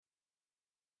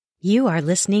You are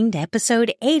listening to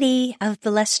episode 80 of the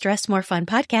Less Stress, More Fun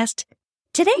podcast.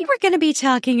 Today we're going to be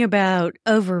talking about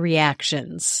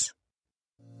overreactions.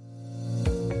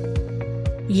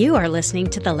 You are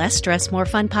listening to the Less Stress, More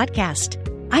Fun podcast.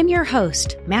 I'm your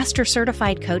host, Master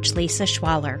Certified Coach Lisa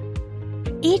Schwaller.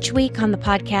 Each week on the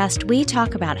podcast, we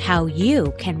talk about how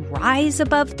you can rise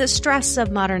above the stress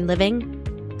of modern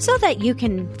living so that you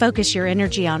can focus your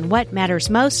energy on what matters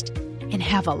most and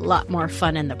have a lot more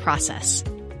fun in the process.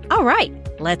 All right,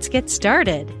 let's get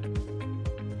started.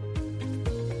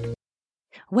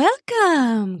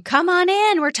 Welcome. Come on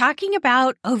in. We're talking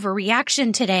about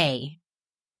overreaction today.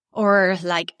 Or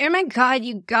like, oh my God,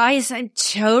 you guys, I'm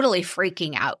totally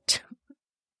freaking out.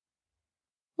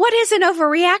 What is an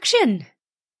overreaction?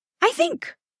 I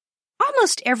think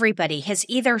almost everybody has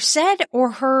either said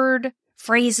or heard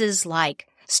phrases like,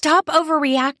 stop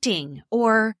overreacting,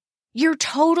 or you're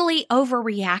totally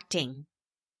overreacting.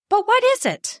 But what is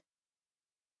it?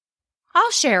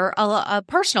 I'll share a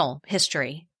personal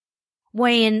history.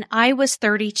 When I was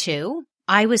 32,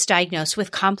 I was diagnosed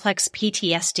with complex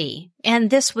PTSD, and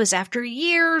this was after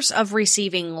years of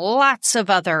receiving lots of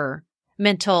other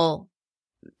mental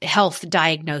health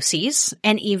diagnoses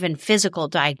and even physical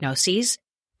diagnoses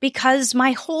because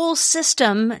my whole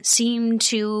system seemed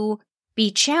to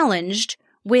be challenged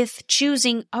with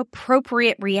choosing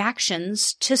appropriate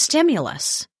reactions to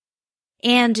stimulus.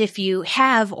 And if you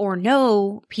have or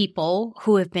know people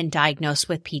who have been diagnosed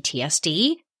with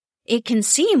PTSD, it can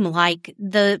seem like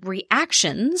the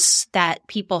reactions that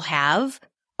people have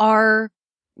are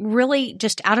really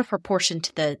just out of proportion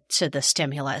to the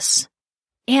stimulus.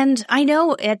 And I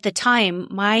know at the time,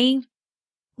 my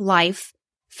life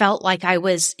felt like I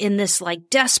was in this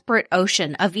like desperate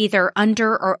ocean of either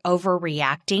under or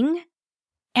overreacting.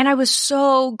 And I was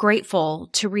so grateful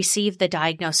to receive the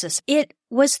diagnosis. It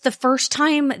was the first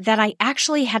time that I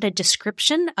actually had a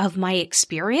description of my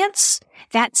experience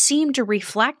that seemed to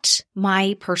reflect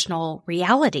my personal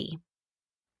reality.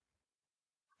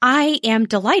 I am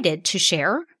delighted to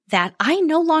share that I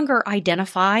no longer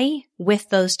identify with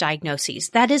those diagnoses.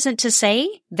 That isn't to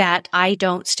say that I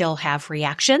don't still have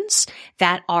reactions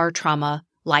that are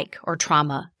trauma-like or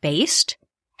trauma-based.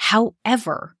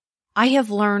 However, I have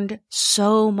learned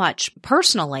so much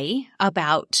personally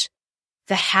about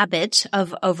the habit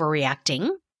of overreacting,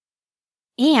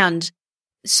 and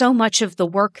so much of the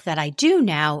work that I do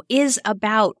now is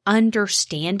about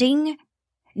understanding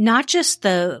not just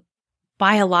the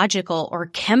biological or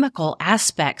chemical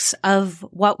aspects of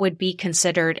what would be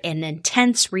considered an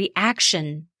intense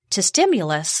reaction to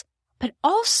stimulus, but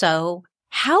also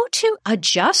how to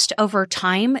adjust over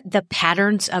time the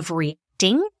patterns of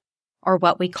reacting, or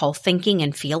what we call thinking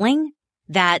and feeling,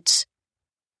 that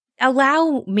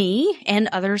allow me and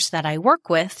others that I work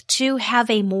with to have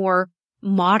a more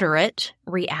moderate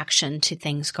reaction to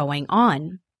things going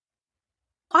on.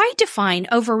 I define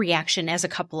overreaction as a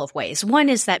couple of ways. One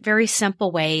is that very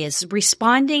simple way is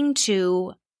responding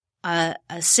to a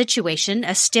situation,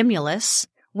 a stimulus,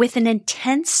 with an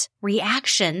intense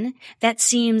reaction that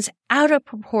seems out of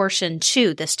proportion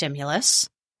to the stimulus.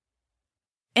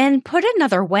 And put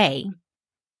another way,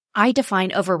 I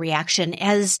define overreaction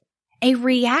as a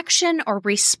reaction or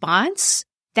response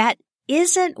that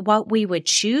isn't what we would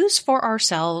choose for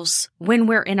ourselves when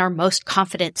we're in our most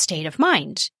confident state of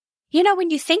mind. You know, when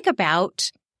you think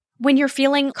about when you're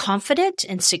feeling confident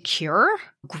and secure,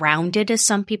 grounded, as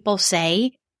some people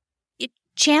say,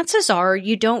 chances are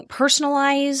you don't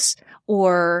personalize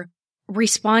or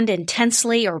respond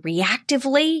intensely or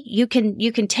reactively. You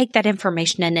can take that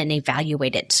information in and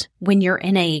evaluate it when you're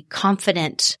in a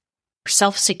confident,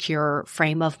 self-secure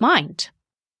frame of mind.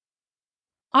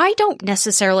 I don't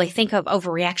necessarily think of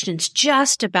overreactions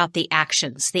just about the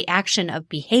actions, the action of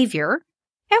behavior,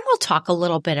 and we'll talk a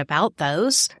little bit about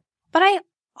those, but I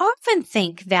often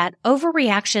think that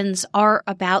overreactions are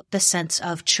about the sense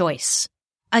of choice.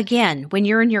 Again, when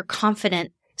you're in your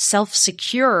confident,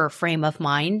 self-secure frame of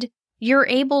mind, you're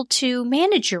able to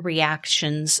manage your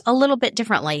reactions a little bit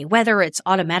differently, whether it's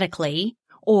automatically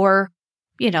or,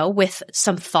 with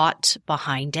some thought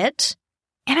behind it.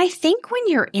 And I think when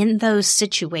you're in those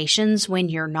situations, when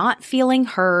you're not feeling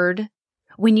heard,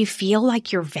 when you feel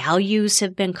like your values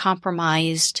have been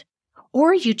compromised,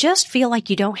 or you just feel like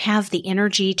you don't have the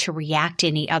energy to react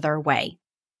any other way,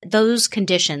 those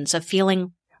conditions of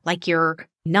feeling like you're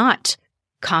not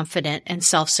confident and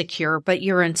self-secure, but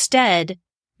you're instead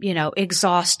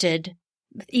exhausted,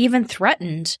 even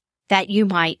threatened, that you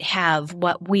might have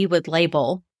what we would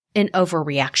label an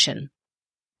overreaction.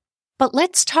 But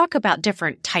let's talk about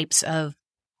different types of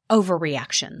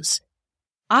overreactions.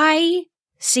 I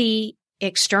see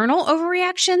external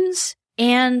overreactions,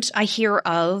 and I hear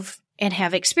of and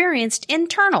have experienced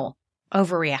internal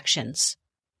overreactions.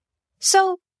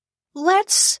 So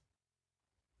let's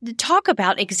talk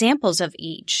about examples of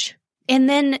each, and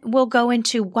then we'll go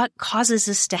into what causes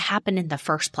this to happen in the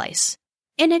first place.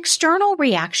 An external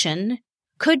reaction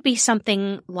could be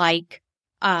something like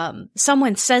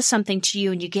someone says something to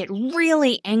you and you get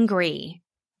really angry,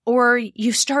 or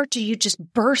you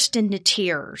just burst into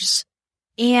tears.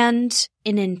 And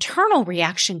an internal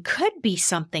reaction could be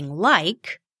something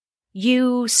like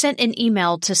you sent an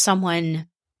email to someone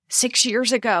 6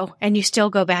 years ago and you still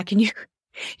go back and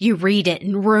you read it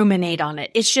and ruminate on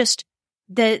it. It's just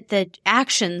the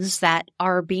actions that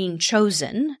are being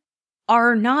chosen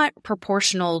are not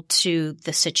proportional to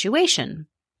the situation.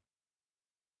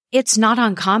 It's not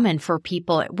uncommon for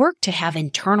people at work to have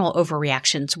internal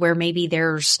overreactions where maybe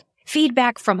there's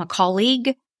feedback from a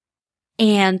colleague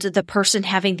and the person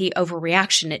having the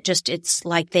overreaction, it's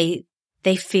like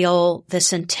they feel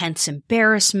this intense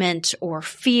embarrassment or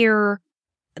fear.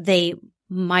 They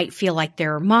might feel like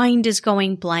their mind is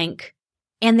going blank,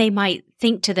 and they might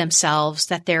think to themselves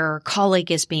that their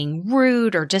colleague is being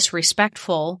rude or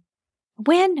disrespectful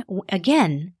when,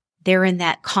 again, they're in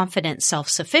that confident,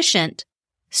 self-sufficient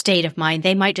state of mind.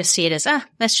 They might just see it as,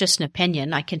 that's just an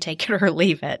opinion. I can take it or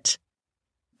leave it.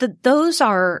 Those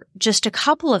are just a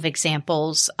couple of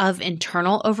examples of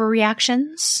internal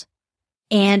overreactions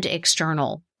and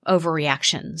external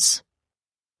overreactions.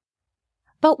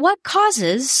 But what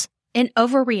causes an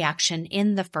overreaction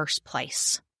in the first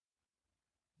place?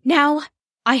 Now,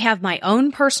 I have my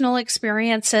own personal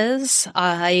experiences.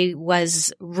 I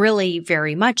was really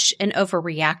very much an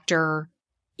overreactor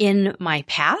in my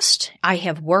past. I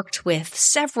have worked with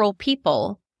several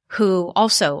people who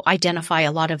also identify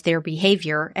a lot of their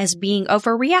behavior as being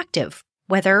overreactive,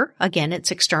 whether, again,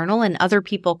 it's external and other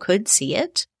people could see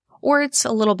it, or it's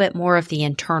a little bit more of the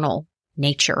internal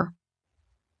nature.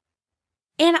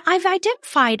 And I've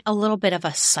identified a little bit of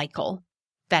a cycle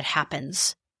that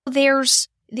happens. There's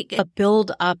a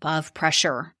build-up of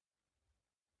pressure.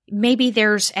 Maybe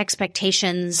there's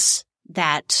expectations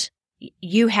that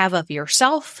you have of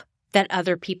yourself, that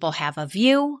other people have of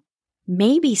you.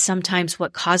 Maybe sometimes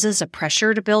what causes a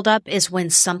pressure to build up is when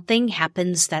something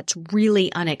happens that's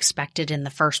really unexpected in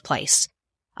the first place.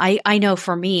 I know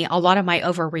for me, a lot of my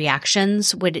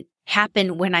overreactions would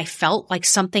happen when I felt like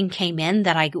something came in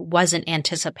that I wasn't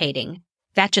anticipating.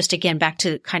 That just, again, back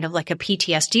to kind of like a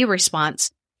PTSD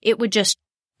response, it would just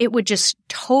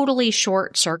totally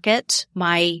short circuit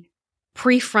my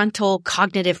prefrontal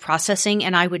cognitive processing,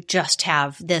 and I would just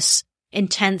have this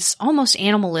intense, almost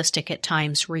animalistic at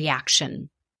times reaction.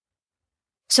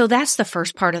 So that's the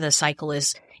first part of the cycle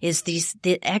is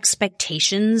the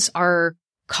expectations are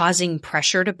causing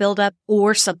pressure to build up,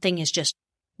 or something is just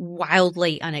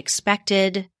wildly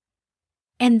unexpected.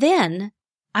 And then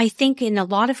I think in a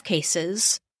lot of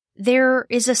cases, there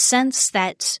is a sense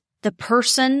that the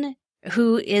person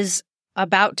who is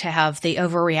about to have the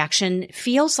overreaction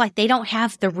feels like they don't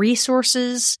have the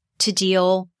resources to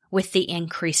deal with the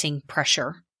increasing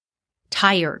pressure.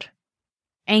 Tired,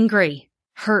 angry,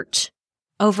 hurt,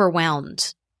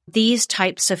 overwhelmed. These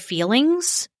types of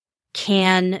feelings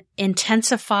can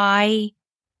intensify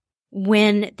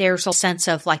when there's a sense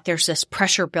of like there's this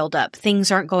pressure buildup.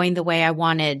 Things aren't going the way I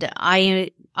wanted.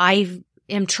 I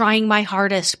am trying my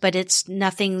hardest, but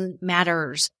nothing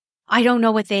matters. I don't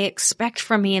know what they expect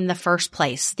from me in the first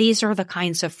place. These are the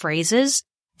kinds of phrases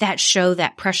that show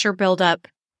that pressure buildup,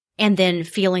 and then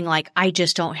feeling like I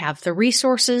just don't have the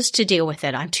resources to deal with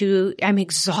it. I'm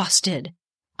exhausted.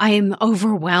 I am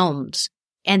overwhelmed.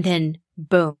 And then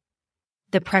boom,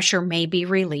 the pressure may be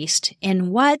released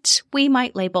in what we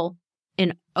might label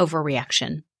an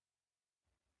overreaction.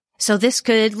 So this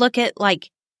could look at like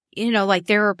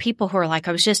there are people who are like,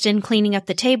 I was just in cleaning up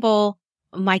the table.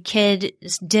 My kid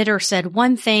did or said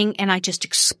one thing and I just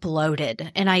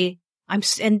exploded. And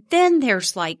and then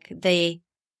there's like the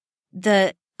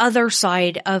other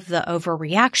side of the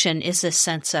overreaction is this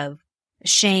sense of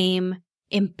shame,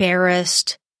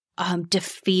 embarrassed,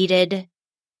 defeated.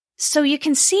 So you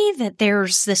can see that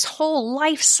there's this whole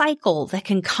life cycle that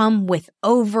can come with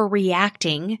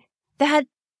overreacting that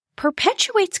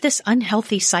perpetuates this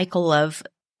unhealthy cycle of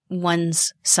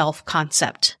one's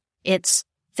self-concept. It's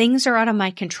things are out of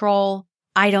my control.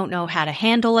 I don't know how to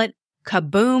handle it.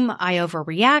 Kaboom, I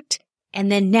overreact.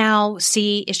 And then now,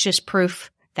 see, it's just proof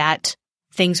that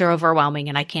things are overwhelming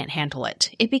and I can't handle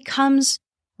it. It becomes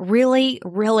really,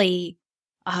 really,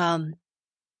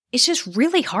 it's just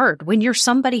really hard when you're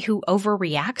somebody who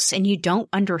overreacts and you don't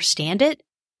understand it.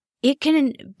 It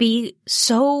can be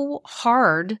so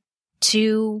hard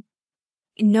to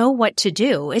know what to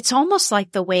do. It's almost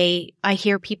like the way I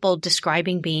hear people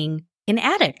describing being an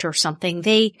addict or something.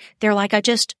 They're like,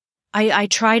 I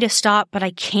try to stop, but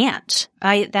I can't.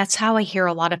 That's how I hear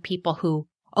a lot of people who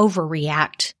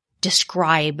overreact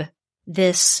describe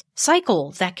this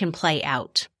cycle that can play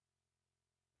out.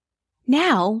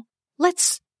 Now,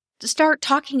 let's start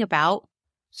talking about,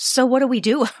 so what do we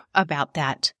do about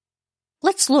that?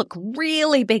 Let's look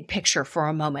really big picture for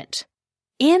a moment.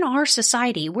 In our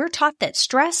society, we're taught that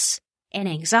stress and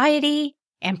anxiety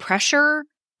and pressure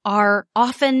are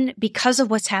often because of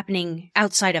what's happening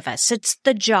outside of us. It's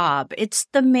the job, it's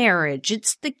the marriage,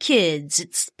 it's the kids,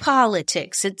 it's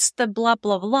politics, it's the blah,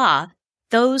 blah, blah.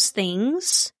 Those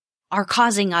things are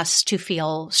causing us to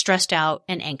feel stressed out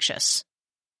and anxious.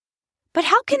 But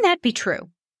how can that be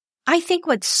true? I think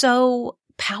what's so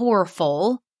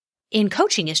powerful in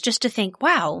coaching is just to think,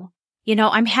 wow,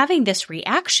 I'm having this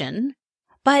reaction,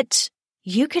 but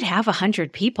you could have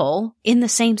 100 people in the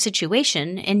same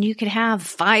situation and you could have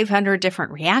 500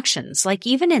 different reactions. Like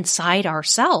even inside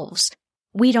ourselves,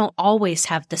 we don't always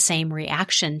have the same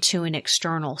reaction to an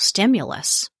external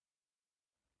stimulus.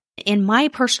 In my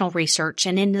personal research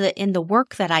and in the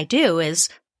work that I do is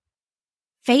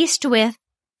faced with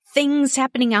things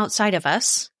happening outside of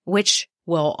us, which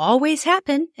will always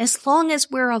happen as long as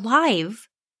we're alive.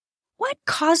 What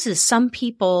causes some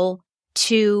people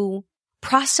to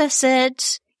process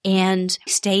it and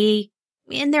stay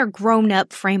in their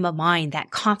grown-up frame of mind,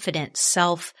 that confident,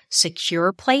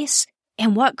 self-secure place?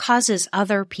 And what causes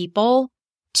other people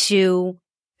to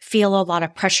feel a lot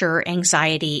of pressure,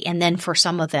 anxiety, and then for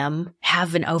some of them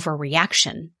have an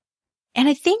overreaction? And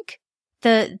I think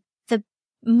the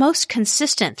most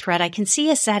consistent thread I can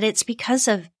see is that it's because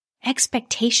of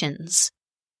expectations.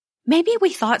 Maybe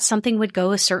we thought something would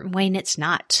go a certain way and it's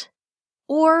not.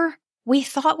 Or we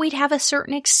thought we'd have a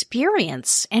certain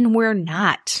experience and we're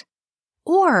not.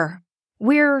 Or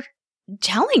we're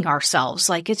telling ourselves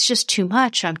like it's just too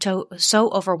much. I'm so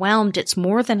overwhelmed. It's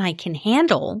more than I can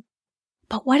handle.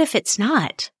 But what if it's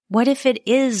not? What if it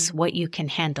is what you can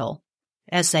handle?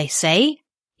 As they say,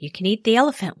 you can eat the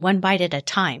elephant one bite at a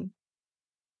time.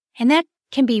 And that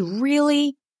can be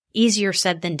really easier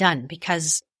said than done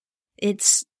because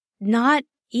it's not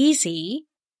easy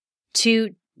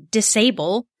to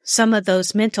disable some of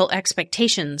those mental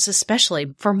expectations,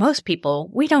 especially for most people.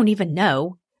 We don't even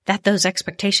know that those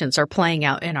expectations are playing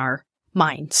out in our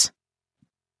minds.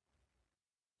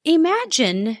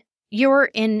 Imagine you're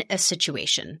in a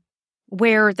situation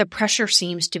where the pressure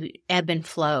seems to ebb and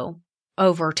flow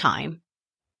over time.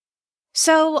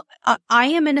 So I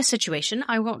am in a situation,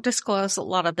 I won't disclose a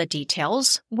lot of the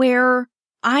details, where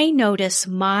I notice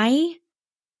my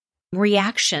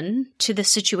reaction to the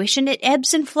situation, it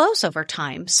ebbs and flows over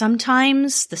time.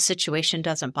 Sometimes the situation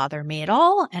doesn't bother me at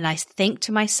all, and I think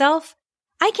to myself,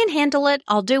 I can handle it,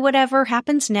 I'll do whatever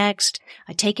happens next.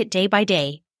 I take it day by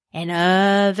day. And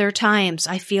other times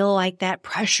I feel like that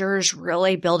pressure is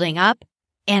really building up,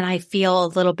 and I feel a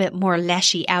little bit more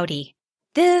lashy-outy.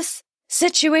 This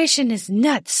situation is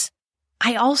nuts.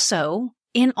 I also,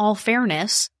 in all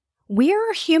fairness,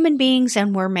 we're human beings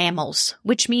and we're mammals,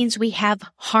 which means we have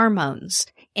hormones.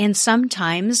 And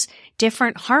sometimes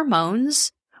different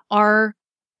hormones are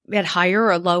at higher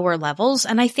or lower levels.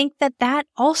 And I think that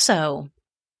also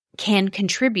can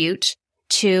contribute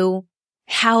to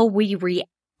how we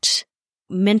react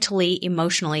mentally,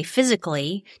 emotionally,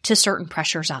 physically to certain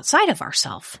pressures outside of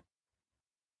ourselves.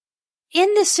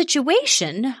 In this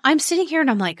situation, I'm sitting here and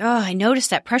I'm like, oh, I noticed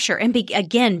that pressure. And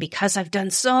again, because I've done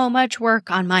so much work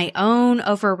on my own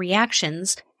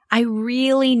overreactions, I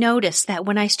really notice that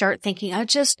when I start thinking,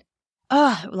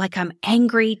 like I'm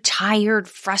angry, tired,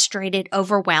 frustrated,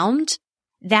 overwhelmed,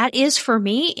 that is for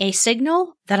me a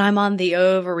signal that I'm on the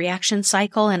overreaction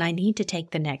cycle and I need to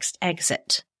take the next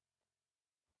exit.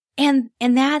 And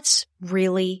that's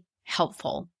really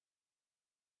helpful.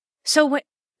 So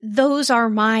those are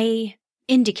my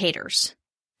indicators.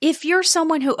 If you're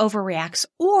someone who overreacts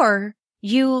or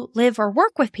you live or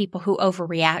work with people who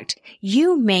overreact,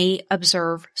 you may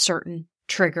observe certain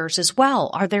triggers as well.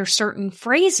 Are there certain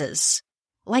phrases?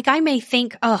 Like I may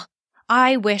think, oh,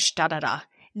 I wish da-da-da.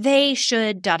 They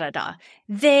should da-da-da.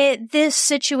 This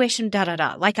situation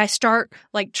da-da-da. Like I start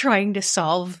trying to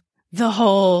solve the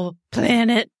whole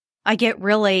planet. I get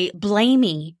really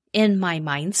blamey in my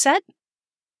mindset.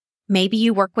 Maybe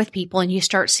you work with people and you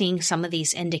start seeing some of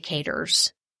these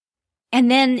indicators.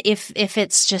 And then if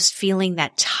it's just feeling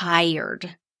that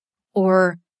tired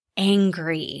or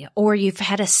angry, or you've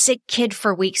had a sick kid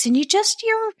for weeks and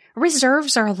your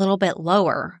reserves are a little bit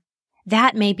lower,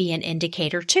 that may be an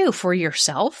indicator too for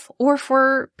yourself or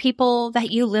for people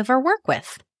that you live or work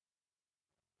with.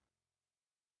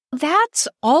 That's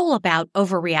all about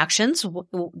overreactions,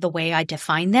 the way I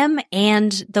define them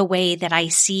and the way that I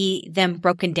see them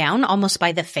broken down almost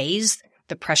by the phase.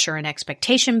 The pressure and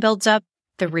expectation builds up,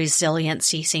 the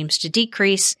resiliency seems to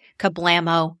decrease,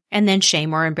 kablamo, and then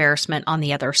shame or embarrassment on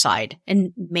the other side,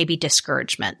 and maybe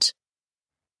discouragement.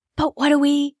 But what do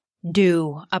we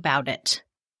do about it?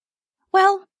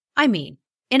 Well,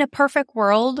 in a perfect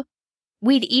world,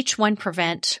 we'd each one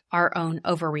prevent our own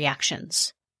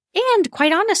overreactions. And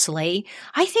quite honestly,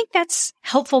 I think that's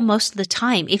helpful most of the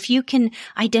time. If you can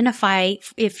identify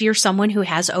if you're someone who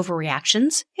has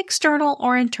overreactions, external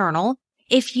or internal,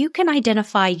 if you can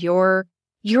identify your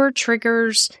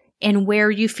triggers and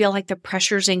where you feel like the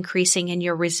pressure's increasing and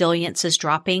your resilience is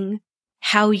dropping,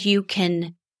 how you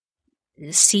can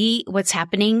see what's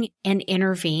happening and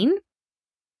intervene.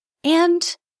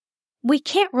 And we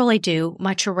can't really do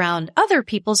much around other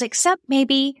people's except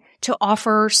maybe to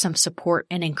offer some support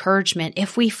and encouragement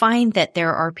if we find that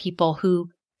there are people who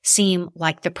seem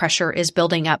like the pressure is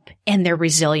building up and their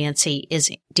resiliency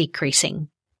is decreasing.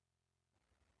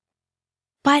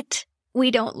 But we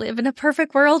don't live in a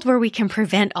perfect world where we can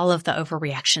prevent all of the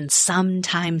overreactions.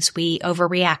 Sometimes we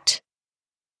overreact.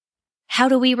 How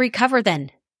do we recover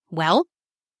then? Well,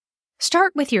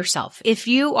 start with yourself. If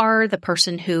you are the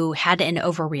person who had an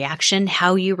overreaction,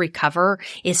 how you recover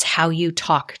is how you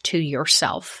talk to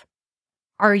yourself.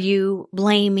 Are you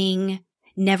blaming,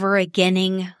 never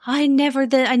againing, I'll never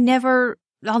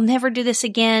do this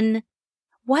again?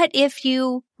 What if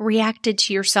you reacted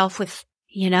to yourself with,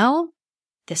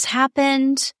 this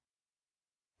happened.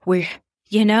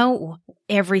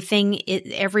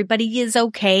 Everybody is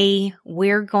okay.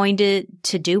 We're going to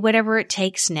do whatever it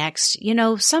takes next.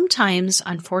 Sometimes,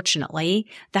 unfortunately,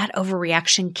 that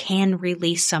overreaction can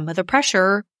release some of the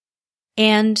pressure,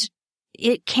 and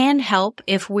it can help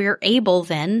if we're able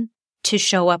then to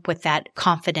show up with that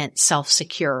confident,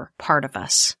 self-secure part of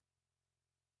us.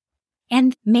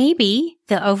 And maybe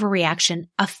the overreaction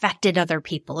affected other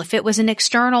people. If it was an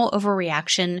external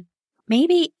overreaction,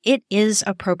 maybe it is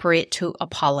appropriate to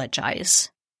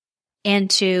apologize and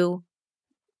to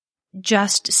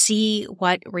just see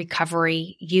what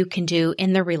recovery you can do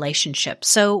in the relationship.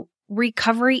 So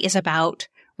recovery is about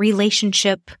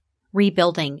relationship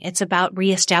rebuilding. It's about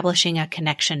reestablishing a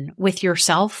connection with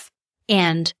yourself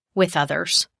and with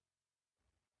others.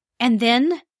 And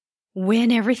then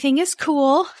when everything is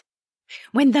cool,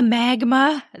 when the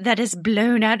magma that is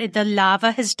blown out, the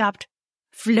lava has stopped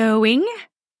flowing,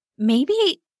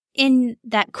 maybe in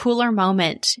that cooler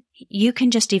moment, you can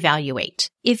just evaluate.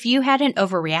 If you had an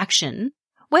overreaction,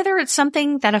 whether it's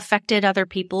something that affected other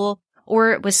people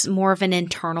or it was more of an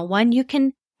internal one, you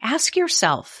can ask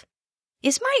yourself,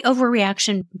 is my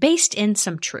overreaction based in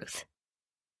some truth?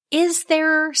 Is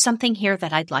there something here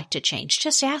that I'd like to change?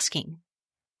 Just asking.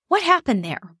 What happened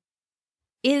there?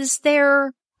 Is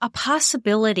there a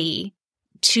possibility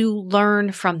to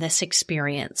learn from this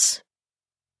experience?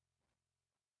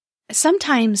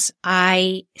 Sometimes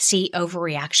I see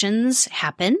overreactions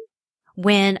happen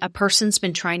when a person's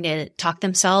been trying to talk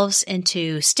themselves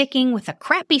into sticking with a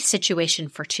crappy situation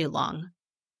for too long.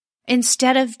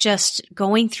 Instead of just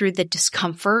going through the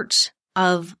discomfort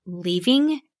of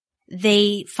leaving,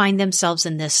 they find themselves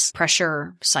in this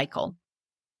pressure cycle.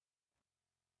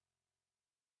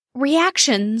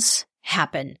 Reactions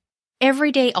happen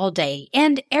every day, all day,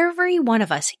 and every one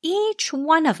of us, each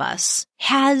one of us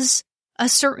has a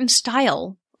certain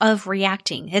style of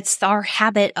reacting. It's our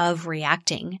habit of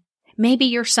reacting. Maybe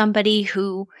you're somebody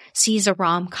who sees a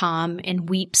rom-com and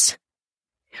weeps,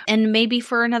 and maybe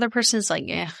for another person it's like,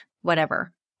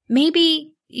 whatever.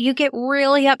 Maybe you get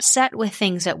really upset with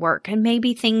things at work, and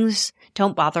maybe things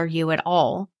don't bother you at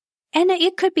all. And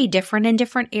it could be different in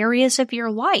different areas of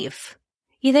your life.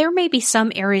 There may be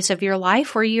some areas of your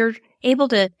life where you're able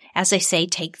to, as I say,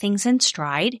 take things in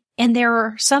stride, and there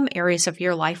are some areas of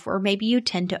your life where maybe you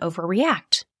tend to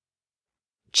overreact.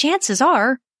 Chances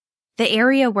are, the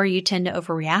area where you tend to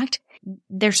overreact,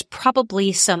 there's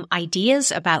probably some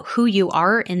ideas about who you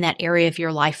are in that area of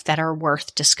your life that are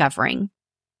worth discovering.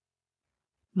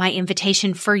 My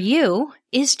invitation for you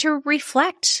is to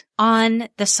reflect on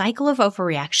the cycle of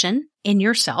overreaction in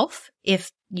yourself,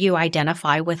 if you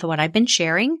identify with what I've been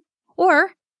sharing,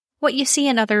 or what you see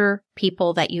in other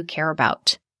people that you care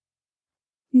about.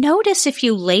 Notice if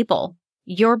you label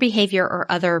your behavior or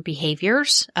other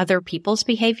behaviors, other people's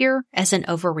behavior, as an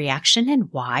overreaction and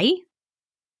why.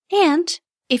 And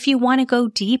if you want to go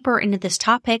deeper into this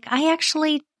topic, I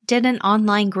actually did an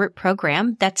online group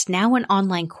program that's now an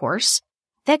online course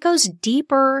that goes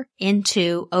deeper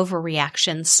into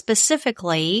overreaction.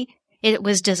 Specifically, it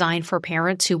was designed for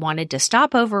parents who wanted to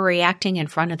stop overreacting in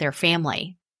front of their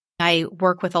family. I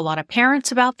work with a lot of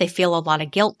parents about, they feel a lot of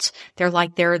guilt. They're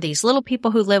like, there are these little people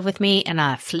who live with me and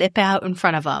I flip out in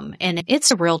front of them. And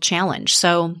it's a real challenge.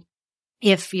 So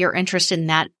if you're interested in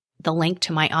that, the link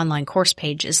to my online course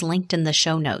page is linked in the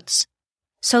show notes.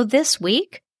 So this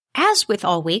week, as with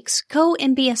all weeks, go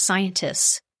and be a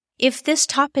scientist. If this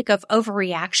topic of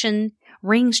overreaction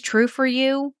rings true for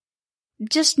you,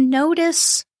 just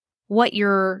notice what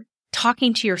you're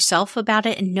talking to yourself about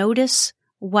it and notice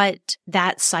what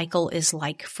that cycle is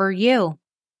like for you.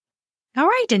 All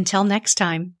right, until next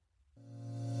time.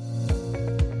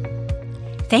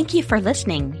 Thank you for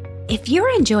listening. If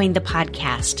you're enjoying the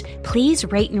podcast, please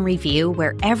rate and review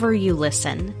wherever you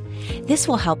listen. This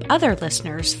will help other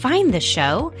listeners find the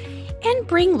show and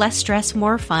bring less stress,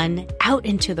 more fun out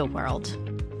into the world.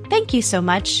 Thank you so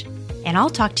much, and I'll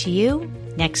talk to you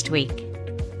next week.